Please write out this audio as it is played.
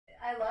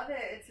love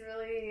it. It's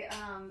really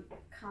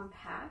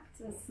compact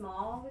and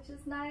small, which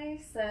is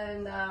nice.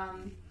 And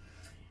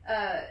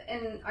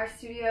in our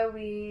studio,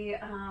 we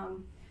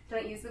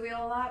don't use the wheel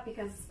a lot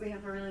because we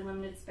have a really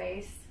limited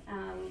space.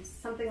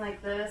 Something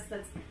like this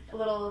that's a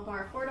little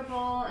more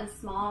affordable and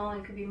small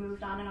and could be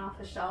moved on and off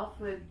the shelf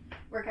would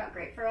work out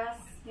great for us.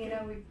 You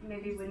know, we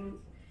maybe wouldn't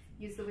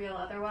use the wheel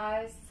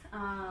otherwise.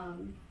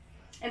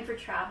 And for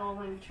travel,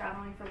 when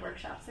traveling for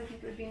workshops, I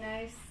think it would be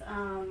nice.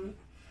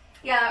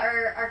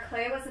 Yeah, our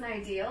clay wasn't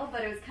ideal,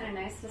 but it was kind of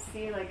nice to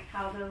see like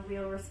how the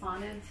wheel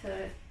responded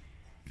to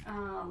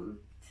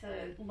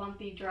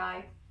lumpy,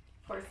 dry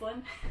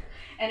porcelain,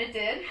 and it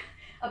did.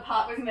 A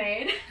pot was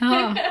made.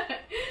 Oh.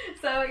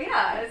 So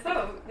yeah,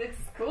 so it's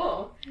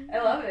cool. I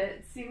love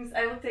it.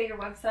 I looked at your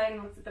website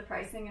and looked at the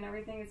pricing and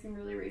everything. It seemed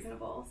really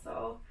reasonable.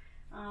 So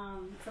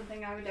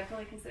something I would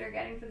definitely consider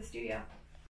getting for the studio.